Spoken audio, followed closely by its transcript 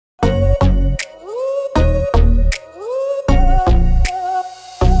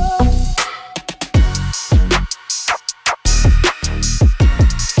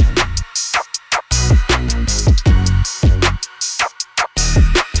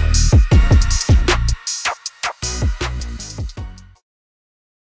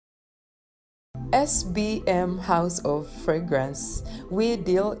SBM House of Fragrance. We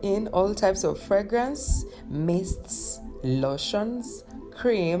deal in all types of fragrance, mists, lotions,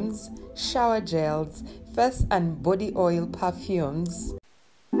 creams, shower gels, face and body oil perfumes.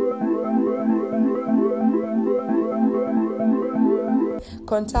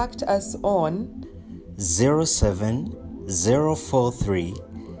 Contact us on 07043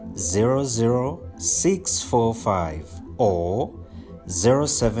 00645 or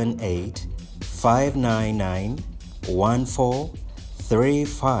 078 599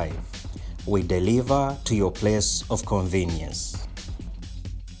 1435. We deliver to your place of convenience.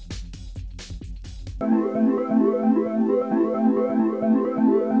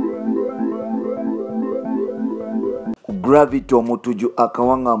 Gravity omutuju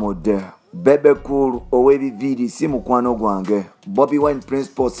Akawangamudde. Bebe cool ow'ebiviri si mukwano gwange. Bobi wine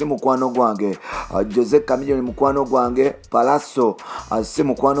principal si mukwano gwange. Jose Chameleone mukwano gwange. Palazzo si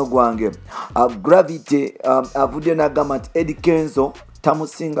mukwano gwange. Gravity avudde n'agamba nti Eddy Kenzo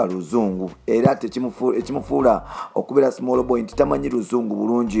Tamanyi Luzungu era ekimufuula okubeera small boy nti tamanyi Luzungu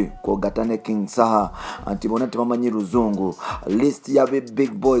bulungi kwogata ne King Saha anti bona tamanyi Luzungu. List ya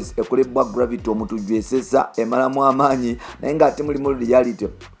big boys ekolebwa Gravity omutuju esesa emalamu amaanyi naye ng'ate mulimu reality.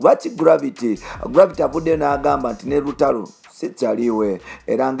 Lwaki Gravity avudde n'agamba nti ne lutalo sikyaliwe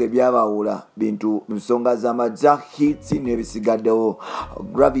era ng'ebyabawula bintu nsonga z'amajja hits n'ebisigaddewo.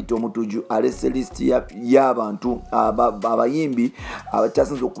 Gravity omutuju alese list y'abantu abayimbi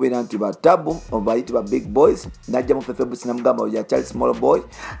abakyasinza okubeera nti batabu bayitibwa big boys. Najjamu Fefebusi namugamba ya Charles Small Boy,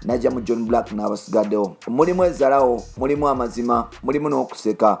 najjamu John Black n'abasigaddewo. Mulimu ezalawo, mulimu amazima, mulimu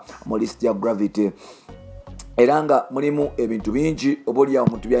n'okuseka mu list ya Gravity. Era nga mulimu ebintu bingi obolya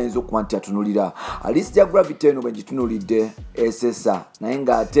omuntu byayinza okuba nti atunulira. List ya Gravity eno bwe gitunulidde esesa naye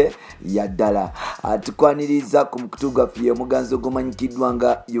ng'ate yaddala. Tukwaniriza ku mukutu gwaffe omuganzi ogumanyikiddwa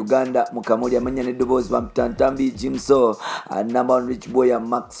nga Uganda Mukamooli amanya n'eddoboozi bamutantambi Jimso number one rich boy ya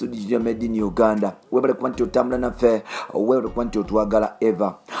Max made in Uganda. Webale kuba nti otambula naffe, webale kuba nti otwagala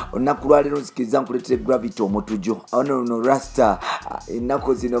eva. Olunaku lwaleero nzikiriza nkuleetere Gravity omutuju ono Rasta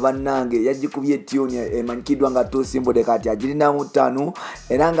ennaku zino bannange yagikubye tune emanyikiddwa nga tusimbode kati agirina mutanu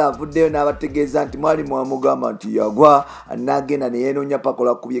era nga avuddeyo n'abategeeza nti mwali mwamugamba nti yagwa n'agenda ne yeenoonya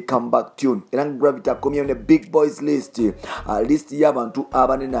pakola kubye comeback tune. Era nga Gravity akomyeyo ne big boys list list y'abantu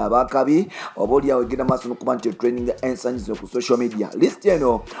abanene abakabi oboolyawo egenda maaso n'okuba nti training ensanyi zino ku social media. List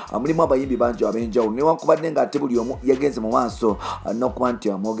eno mulimu abayimbi bangi ab'enjawulo newankubadde ng'ate buli omu yagenze mu maaso n'okuba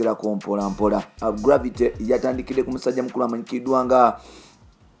nti amwogerako mpola mpola. Gravity yatandikidde ku musajja mukulu amanyikiddwa nga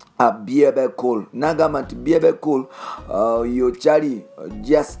Bebe cool. Nagamba nti Bebe cool oyo kyali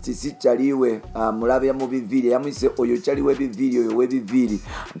justice kyaliwe mulabe mu biviri yamwise oyo kyaliwe biviri oyo webiviri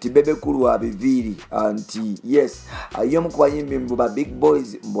nti Bebe cool wa biviri nti yes yo mukwayimbi mbuba big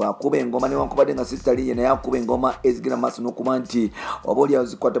boys mbu akuba engoma ne wankubadde nga sister liye naye akuba engoma ezigina maso n'okuba nti oboolya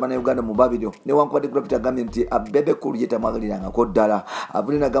ozikwata bana Uganda mu babiro ne wankubadde Gravity agambye nti Bebe cool yetamwagalirangako ddala.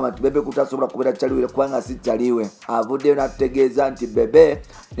 Avudde n'agamba nti Bebe cool tasobola kubeera kyaliwe kubanga sister liwe. Avuddeyo n'atutegeeza nti Bebe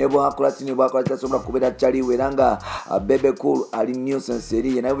ne bwakola kino bwakola tasobola kubeera kyaliwe era nga Bebe cool ali nuisance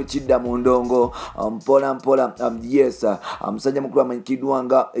eriye naye bwekidda mu ndongo mpola mpola. Yes musajja mukulu amanyikiddwa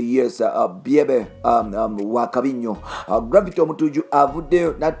nga yes Bebe wakabi nnyo. Gravity omutuju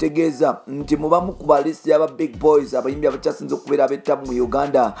avuddeyo n'ategeeza nti mubamu ku balisi y'aba big boys abayimbi abakyasinza okubeera ab'ettabu mu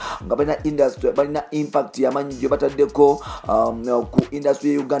Uganda nga balina industry balina impact y'amanyi gye bataddeko ku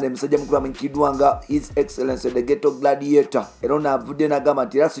industry ya Uganda. Musajja mukulu amanyikiddwa nga His Excellency the Ghetto Gladiator era n'avudde n'agamba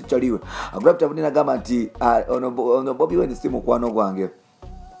nti era sikyaliwe. Gravity avudde n'agamba nti ono Bobi wine si mukwano gwange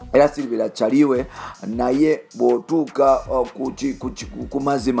era silibira kyaliwe naye bw'otuuka ku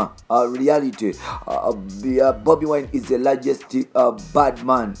mazima reality Bobi wine is the largest bad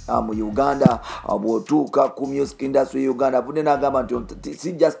man mu Uganda. Bw'otuuka ku music industry ya Uganda avudde n'agamba nti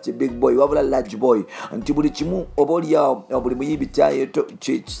si just a big boy wabula large boy nti buli kimu obaolyawo buli muyimbi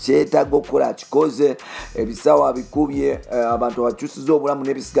kyetaaga okukola akikoze ebisawo abikubye abantu abakyusiza obulamu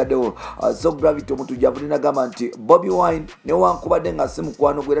n'ebisigaddewo. So Gravity omutuju avudde n'agamba nti Bobi wine newankubadde nga si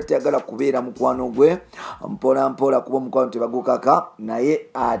mukwano gwe tayagala kubeera mukwano gwe mpola mpola kuba mukwano tebagukaka naye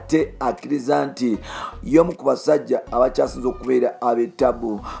ate akkiriza nti y'omu ku basajja abakyasinza okubeera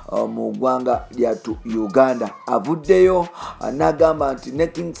ab'ettabu mu ggwanga lyatu Uganda. Avuddeyo n'agamba nti ne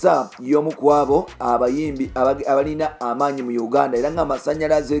King Saha y'omu ku abo abayimbi abalina amaanyi mu Uganda era nga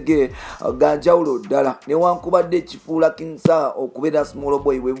amasannyalaze ge ganjawulo ddala newankubadde ekifuula King Saha okubeera small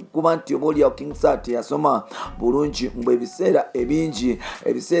boy bwe kuba nti obaolyawo King Saha teyasoma bulungi mbu ebiseera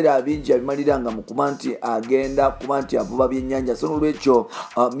bingi abimaliranga mu kuba nti agenda kuba nti avuba byennyanja. So n'olwekyo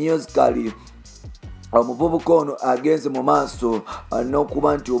musically omuvubuka ono agenze mu maaso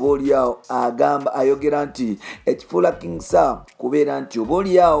n'okuba nti oba oliawo agamba ayogera nti ekifuula King Sir kubeera nti oba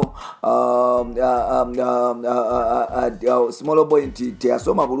oliawo small boy nti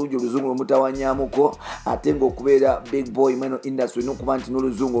teyasoma bulungi oluzungu lumutawanyamuko ate ng'okubeera big boy meno industry n'okuba nti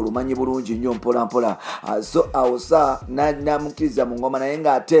n'oluzungu olumanyi bulungi nnyo mpolampola so awo Sir n'amukkiriza mu ngoma naye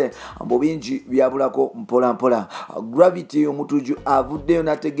ng'ate mu bingi byabulako mpolampola. Gravity omutuju avuddeyo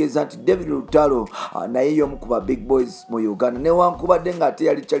n'ategeeza nti David Lutalo naye y'omu ku ba big boys mu Uganda newankubadde ng'ate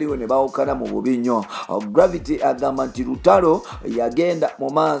yali kyaliwo ne bawukana mu bubi nnyo. Gravity agamba nti Lutalo yagenda mu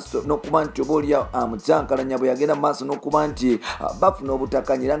maaso n'okuba nti oba oliawo amukyankalanya bwe yagenda mu maaso n'okuba nti bafuna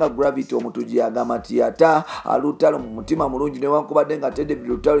obutakanyira nga Gravity omutuju yagamba nti ata Lutalo mu mutima mulungi newankubadde ng'ate David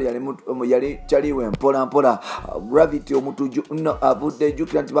Lutalo yali kyaliwo mpolampola. Gravity omutuju nno avudde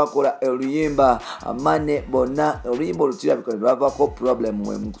jjukira nti bakola oluyimba Mane bonna oluyimba olukirabika ne lwavaako problem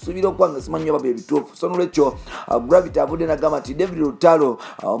mwe nkusuubira okwange simanyi oba bye bituufu so n'olwekyo Gravity avudde n'agamba nti David Lutalo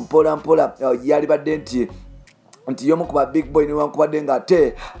mpolampola yali badde nti y'omu ku ba big boy newankubadde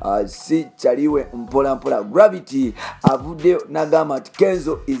ng'ate si kyaliwe mpolampola. Gravity avuddeyo n'agamba nti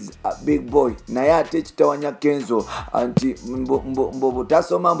Kenzo is a big boy naye ate kitawanya Kenzo nti mbu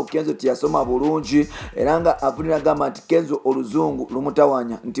butasoma mbu Kenzo tiyasoma bulungi era nga avudde n'agamba nti Kenzo oluzungu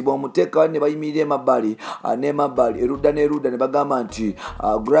lumutawanya nti bw'omuteekawo ne bayimirira emabbali n'emabbali erudda n'erudda ne bagamba nti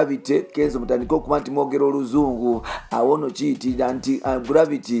Gravity Kenzo mutandika okuba nti mwogera oluzungu awo no kiyitirira nti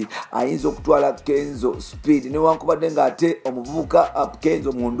Gravity ayinza okutwala Kenzo speed newankubadde ng'ate omuvubuka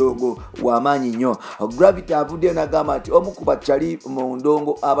Kenzo mu ndongo w'amaanyi nnyo. Gravity avuddeyo n'agamba nti omu ku bakyali mu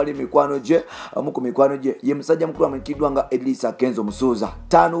ndongo abali mikwano gye omu ku mikwano gye ye musajja mukulu amanyikiddwa nga Eddy Kenzo Musuuza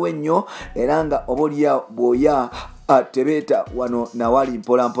ttaano w'ennyo era nga oba oliawo bw'oya tebeeta wano nawali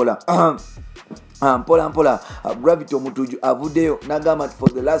mpolampola. Mpolampola Gravity omutuju avuddeyo n'agamba nti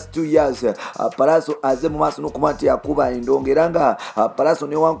for the last 2 years Palaso aze mu maaso n'okuba nti yakuba endongo era nga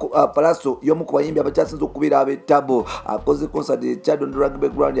Palaso y'omu ku bayimbi abakyasinze okubeera ab'ettabo akoze concert ekyadon rugby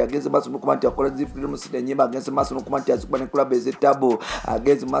ground agenze maaso n'okuba nti akola zi freedom city ennyimba agenze maaso n'okuba nti azikuba ne club ez'ettabo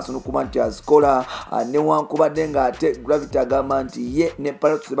agenze maaso n'okuba nti azikola newankubadde ng'ate Gravity agamba nti ye ne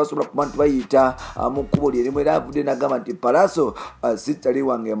Palaso tebasobola kuba nti bayita mu kkubo lyerimu era avudde n'agamba nti Palaso si tali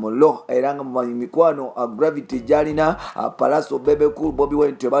wange mulo era nga mu kwano Gravity jalina Palaso Bebe cool Bobi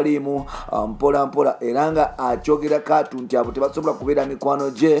wine tebalimu mpolampola era nga akyogera katu nti abo tebasobola kubeera mikwano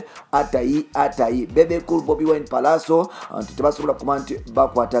gye atayi Bebe cool Bobi wine Palaso nti tebasobola kuba nti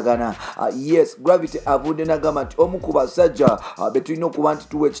bakwatagana. Yes Gravity avudde n'agamba nti omu ku basajja betulina okuba nti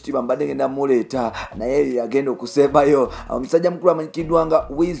tuwa ekitiibwa mbadde ngenda muleeta naye yagenda okusembayo omusajja mukulu amanyikiddwa nga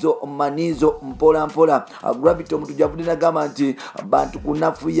Wizo Manizo mpolampola. Gravity omutuju avudde n'agamba nti bantu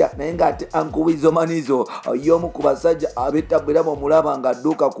kunafuya naye ng'ate Wizo Manizo y'omu ku basajja ab'ettabo era bw'omulaba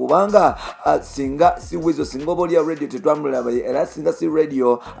ng'adduuka kubanga singa si Wizo singa oba olya radio tetwamulabye era singa si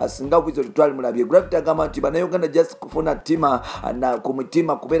radio singa Wizo tetwalimulabye. Gravity agamba nti bannayuganda just kufuna ttima ku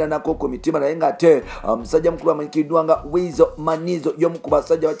mutima kubeera nako ku mitima naye ng'ate omusajja mukulu amanyikiddwa nga Wizo Manizo y'omu ku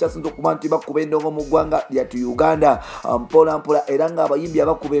basajja bakyasinze okuba nti bakuba endongo mu ggwanga lyattu Uganda mpolampola era ng'abayimbi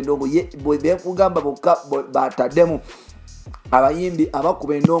abakuba endongo ye bwe beekugamba bokka bataddemu abayimbi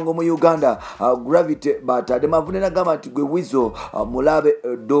abakuba endongo mu Uganda Gravity batadde mavune n'agamba nti gwe Wizo mulabe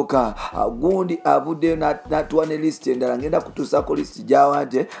ddoka gundi avuddeyo n'atuwa ne list endala ngenda kutuusako list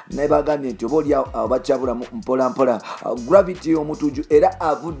gy'awante naye bagambye nti oba oliawo bakyabula mpolampola. Gravity omutuju era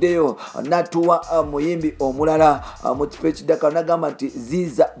avuddeyo n'atuwa muyimbi omulala mu kifo ekiddako n'agamba nti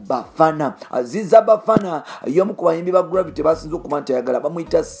Ziza Bafana y'omu ku bayimbi ba Gravity basinze okuba nti ayagala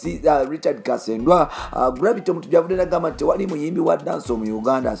bamuyita Richard Kasendwa. Gravity omutuju avudde n'agamba nti wali muyimbi wa dance mu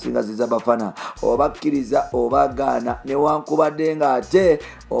Uganda asinga Ziza Bafana obakkiriza obagaana newankubadde ng'ate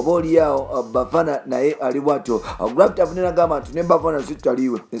oba oliawo Bafana naye ali bwatyo. Gravity avudde n'agamba nti ne Bafana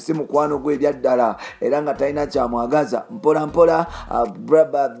sitaliwe esi mukwano gwe ebyaddala era nga talina kyamwagaza mpolampola.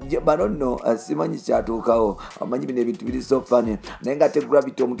 Bano nno simanyi kyatuukawo amanyi bino ebintu biri so funny naye ng'ate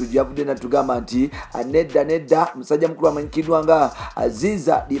Gravity omutuju yavudde natugamba nti nedda musajja mukulu amanyikiddwa nga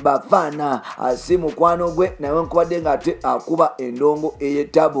Ziza Bafana si mukwano gwe newankubadde ng'ate akuba endongo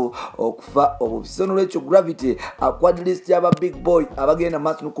ey'ettabo okufa obufisi n'olwekyo Gravity akwadde list y'aba big boy abagenda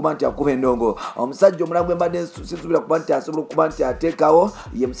maaso n'okuba nti akuba endongo. Omusajja omulamu gwe mbadde sisuubira kuba nti asobola okuba nti ateekawo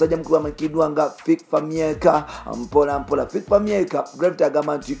ye musajja mukulu amanyikiddwa nga Fikfamyeka mpolampola. Fikfamyeka Gravity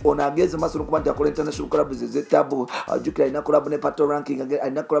agamba nti ono ageze maaso n'okuba nti akola international clubs ez'ettabo ajjukira alina collab ne Pato Ranking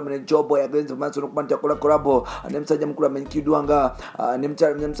alina collab ne Joboy agenze maaso n'okuba nti akola collab ne musajja mukulu amanyikiddwa nga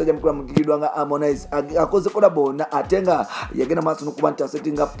Harmonize akoze collab ate nga nga yagenda maaso n'okuba nti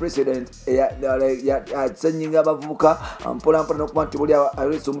asettinga president asennyinga abavubuka mpolampola n'okuba nti buli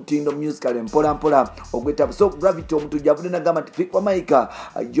alesa omutindo musical mpolampola ogwetabu. So Gravity omuntu gyavudde n'agamba nti Fikwa Maika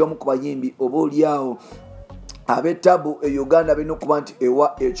y'omu ku bayimbi oba oliawo abetabu Uganda bino kuba nti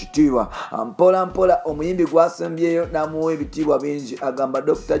ewa ekitiibwa. Mpola omuyimbi gwasembyeyo n'amuwa ebitiibwa bingi. Agamba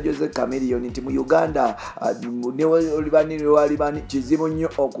Dr. Jose Chameleone nti mu Uganda newalibani kizibu nnyo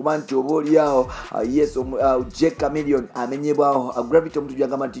okuba nti oba oliawo yes J Chameleone amenyebwaho. Gravity omuntu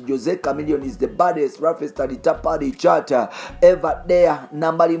gyagamba nti Jose Chameleone is the baddest roughest and top party charter ever there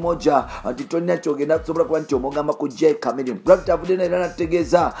nambali moja nti tolina kyogenda kusobola kuba nti omugamba ku J Chameleone. Gravity avudde naera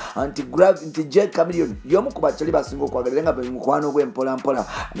nategeeza nti J Chameleone y'omu ku bachali basinga okwagalira nga mukwano gwe mpolampola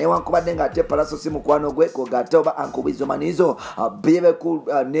newankubadde nga ate Palaso si mukwano gwe kogate oba ankubizo manizo Bebe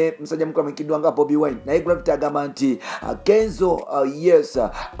ne musajja mukulu amenyikiddwa nga Bobi Wine. Naye Gravity agamba nti Kenzo yes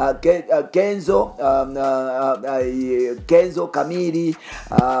Kenzo Kamili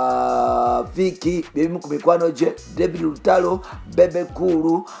Fiki bimu ku mikwano gye David Lutalo Bebe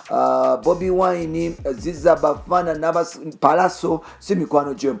Kulu Bobi Wine Ziza Bafana n'aba Palaso si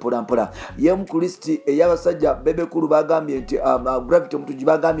mikwano gye mpolampola. Ye mu listi ey'abasajja Bebe Kulu bagambye nti Gravity omuntu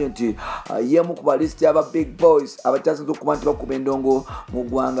gibagambye nti yemu ku balist y'aba big boys abatasinze okuba nti bakuba endongo mu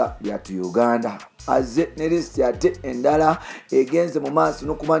ggwanga lyatu Uganda. Aze ne list ate endala egenze mu maaso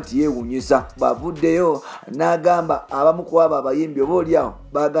n'okuba nti yeewuunyisa. Bavuddeyo n'agamba abamu ku abo abayimbi oba oliawo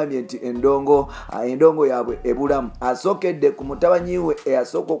bagambye nti endongo yaabwe ebulamu. Asookedde ku mutabanyi we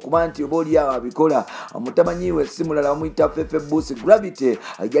eyasooka okuba nti oba oliawo abikola. Mutabanyi we si mulala bamuyita Fefe Busi. Gravity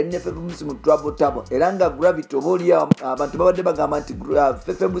yalina Fefe Busi mu Trouble Table era nga Gravity oba oliawo abantu babadde bagamba nti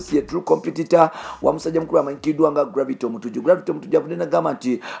Fefe Busi ye true competitor wa musajja mukulu amanyikiddwa nga Gravity omutuju. Gravity omutuju avudde n'agamba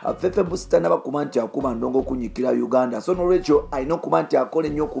nti Fefe Busi tanaba kuba nti akuba ndongo okunyikira Uganda. So n'olwekyo alina okuba nti akola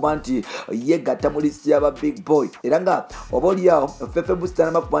ennyo okuba nti yegatta mu list y'aba big boy era nga oba oliawo Fefe Busi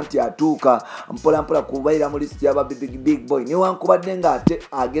tanaba kuba nti atuuka mpolampola kubaira mu list y'aba big boy newankubadde nga ate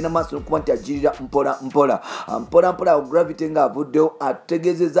agenda maaso n'okuba nti agirira mpolampola Gravity nga avuddewo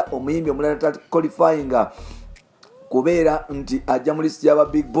ategeezezza omuyimbi omulala qualifyinga kubeera nti ajja mu list y'aba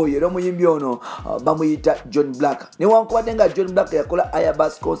big boy era omuyimbi ono bamuyita John Black. Newankubadde nga John Black yakola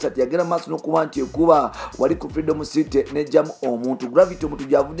Airbus concert yagenda maaso n'okuba nti ekuba wali ku Freedom City nejjamu omuntu. Gravity omuntu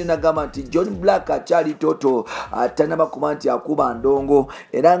gyavudde n'agamba nti John Black akyali toto tanaba kuba nti akuba ndongo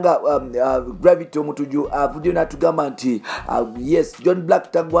era nga Gravity omuntu avuddeyo n'atugamba nti yes John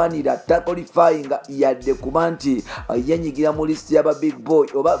Black tagwanira taqualifyinga yadde kuba nti yenyigira mu list y'aba big boy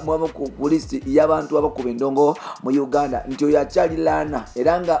oba ku list y'abantu abakuba endongo mu Uganda nti oyo akyali laana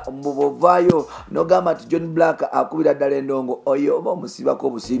era nga mubovaayo n'ogamba nti John Black akubira ddala endongo oyo oba omusibako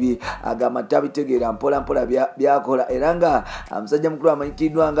obusibi. Agamba tabitegeera mpolampola byakola era nga musajja mukulu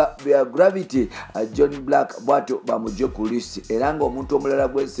amanyikiddwa nga Gravity John Black bw'atyo bamugye ku list era nga omuntu omulala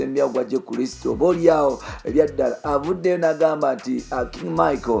gwesembyawo gwajje ku list oba oliawo ebyaddala. Avuddeyo n'agamba nti King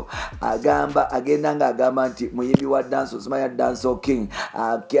Michael agenda nga agamba nti muyimbi wa dance osimanya Dancehall King.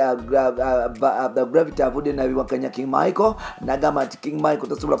 Gravity avudde nabiwakanya King Michael n'agamba nti King Michael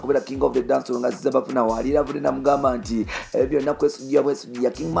tasobola kubeera king of the dance nga ziza bafuna wali avudde n'amugamba nti byonna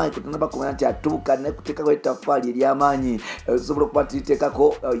kwesudia King Michael tanaba kumanya nti atuuka nakuteekako ettaffaali ery'amaanyi osobola okuba nti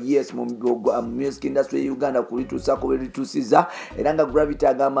liteekako yes mu music industry ya Uganda kulituusako bwe lituusiza era nga Gravity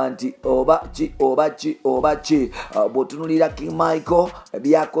agamba nti oba ki bw'otunulira King Michael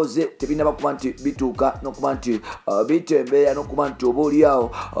byakoze tebinaba kuba nti bituuka n'okuba nti bitembeeya n'okuba nti oba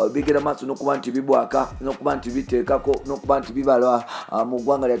oliawo bigenda maaso n'okuba nti bibwaka n'okuba nti biteekako n'okuba nti bibalwa mu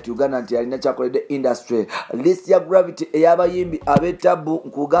ggwanga lya Uganda nti alina kyakoledde industry. List ya Gravity ey'abayimbi ab'etabu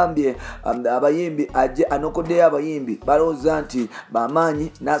nkugambye abayimbi ajje anokoddeyo abayimbi balowooza nti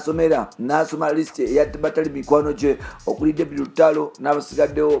bamaanyi n'asoma list eyabatali mikwano gye okuli David Lutalo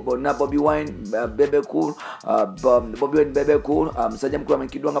n'abasigaddewo bonna Bobi Wine Bebe Cool musajja mukulu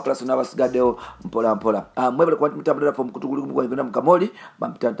amanyikiddwa nga Palaso n'abasigaddewo mpolampola. Mwebale kuba nti mutambulira fo mukutugulu mu Uganda Mukamooli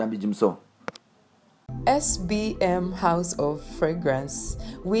bampita Ntambi Jimso. SBM House of Fragrance.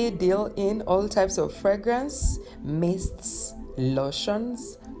 We deal in all types of fragrance, mists,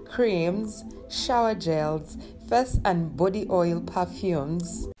 lotions, creams, shower gels, face and body oil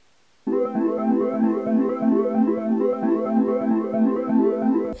perfumes.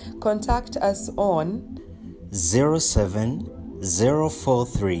 Contact us on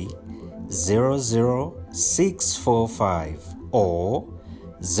 07043 00645 or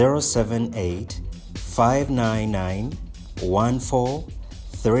 078 599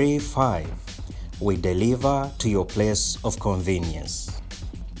 1435. We deliver to your place of convenience.